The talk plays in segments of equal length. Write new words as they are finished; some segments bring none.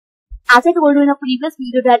As I told you in a previous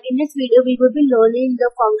video that in this video we would be learning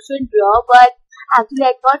the function draw, but actually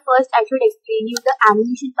I thought first I should explain you the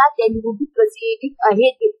animation part, then we would be proceeding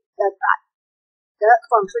ahead with the part, the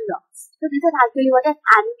function draw. So this is actually what an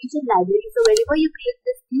animation library. So whenever you click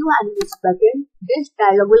this new animation button, this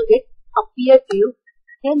dialog will get appear to you.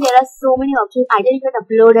 Then there are so many options. Either you can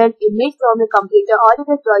upload an image from your computer, or you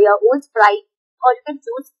can draw your own sprite, or you can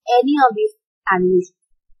choose any of these animations.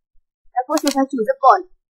 Suppose if I choose a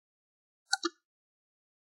ball.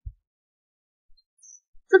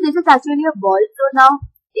 So this is actually a ball. So now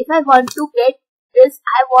if I want to get this,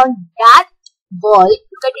 I want that ball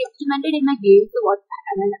to get implemented in my game. So what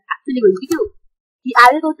am I actually going to do? I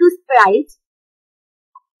will go to sprite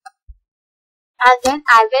and then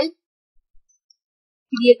I will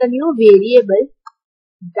create a new variable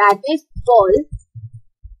that is ball.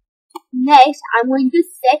 Next I'm going to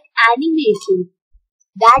set animation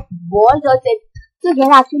that ball dot set. So here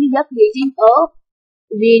actually we are creating a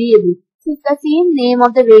variable. So the same name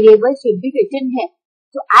of the variable should be written here.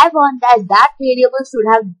 So I want that variable should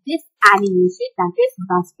have this animation, that is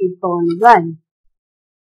basketball 1.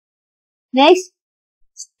 Next,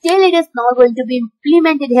 still it is not going to be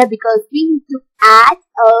implemented here because we need to add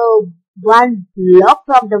one block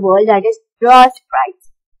from the world, that is draw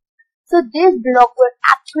sprites. So this block will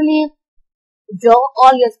actually draw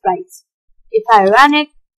all your sprites. If I run it,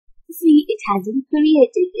 see it hasn't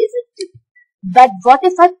created, isn't it? But what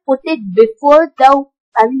if I put it before if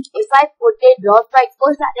I put a draw sprite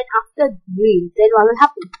first and then after green, then what will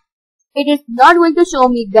happen? It is not going to show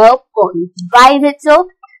me the point. Why is it so?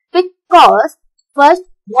 Because first,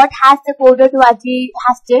 what has the coder to actually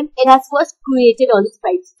has done? It has first created all the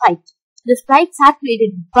sprites. The sprites are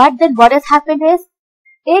created, but then what has happened is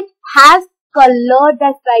it has colored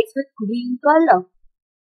the sprites with green color.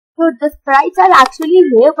 So the sprites are actually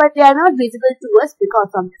here, but they are not visible to us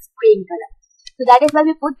because of this green color. So that is why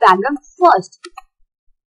we put background first.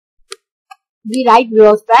 We write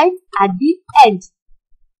draw sprite at the end.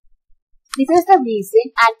 This is the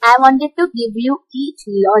reason, and I wanted to give you each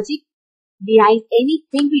logic behind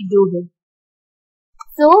anything we do here.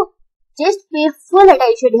 So just pay full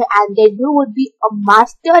attention here and then you would be a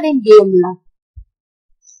master in game love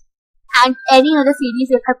and any other series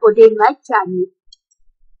if I put in my channel.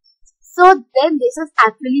 So then this is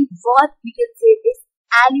actually what we can say is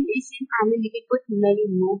animation, and then you can put many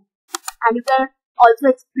more, and you can also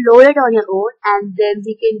explore it on your own, and then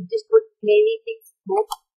we can just put many things more.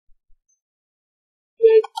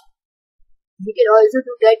 Then we can also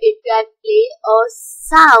do that. It can play a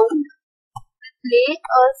sound.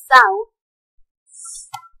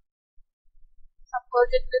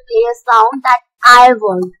 Suppose it will play a sound that I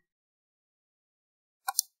want.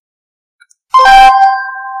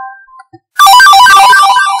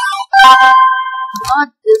 Not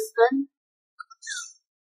this one.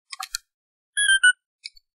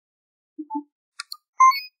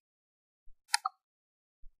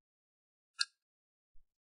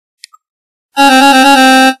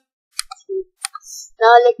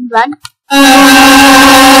 Now let me run.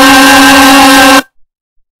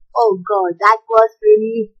 Oh god, that was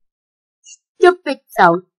really stupid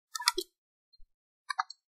sound.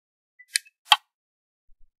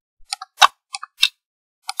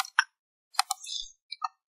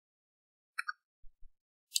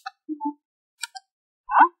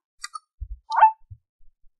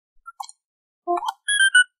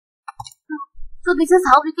 So this is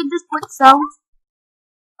how we can just put sounds.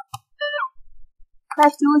 If I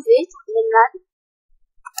choose it, then run.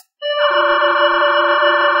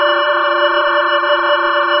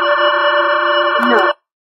 No.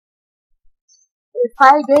 If I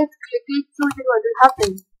just click it, choose it, what will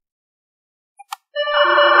happen?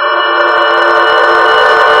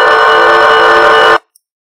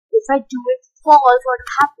 If I do it false, what will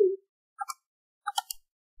happen?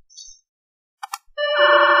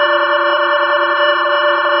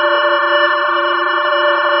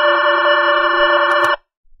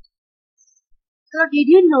 So did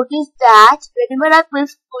you notice that whenever I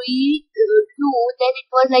pressed Q2, then it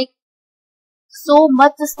was like so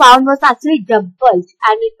much the sound was actually doubled,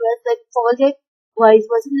 and it was like false voice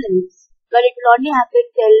was in lyrics, but it will only happen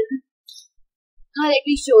till. Now let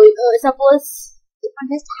me show you. Suppose it will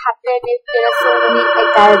just happen if there are so many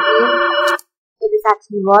entire game. So this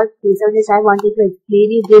actually was based on this. I wanted to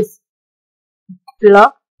explain you this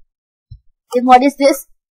block. Then what is this?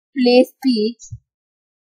 Play speech.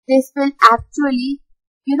 This will actually,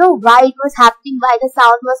 you know why it was happening, why the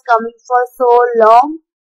sound was coming for so long?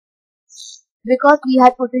 Because we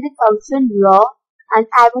had put in a function draw, and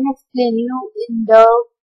I will explain you in the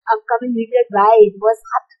upcoming video why it was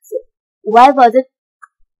happening. Why was it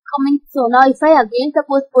coming. So now if I again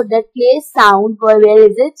suppose put that play sound, where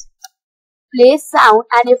is it? Play sound,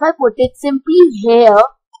 and if I put it simply here,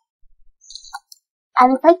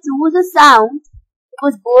 and if I choose a sound,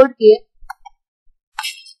 suppose board game,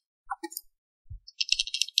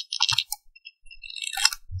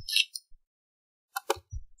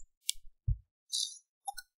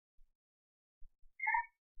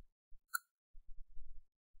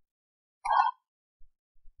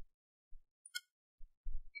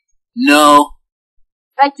 No.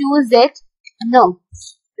 if I choose it, no.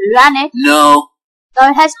 Run it, No. now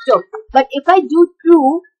it has stopped. But if I do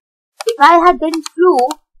true, if I had done true,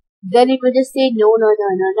 then it will just say no, no, no,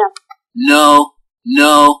 no, no. No.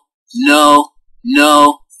 No. No.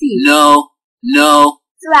 No. See. No. No.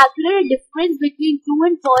 So actually the difference between true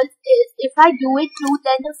and false is if I do it true,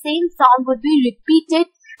 then the same sound would be repeated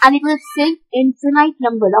and it will sing infinite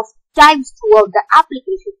number of times throughout the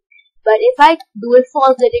application. But if I do it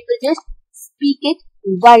false, then it will just speak it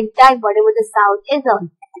one time, whatever the sound is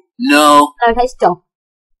on. No. Now it has stopped.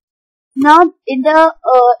 Now in the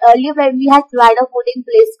earlier when we had tried of putting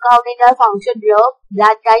place count in our function here,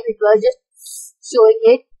 that time it was just showing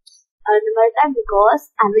it another time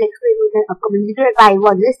because I will explain in the upcoming video why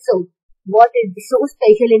was this so. What is so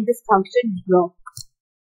special in this function here?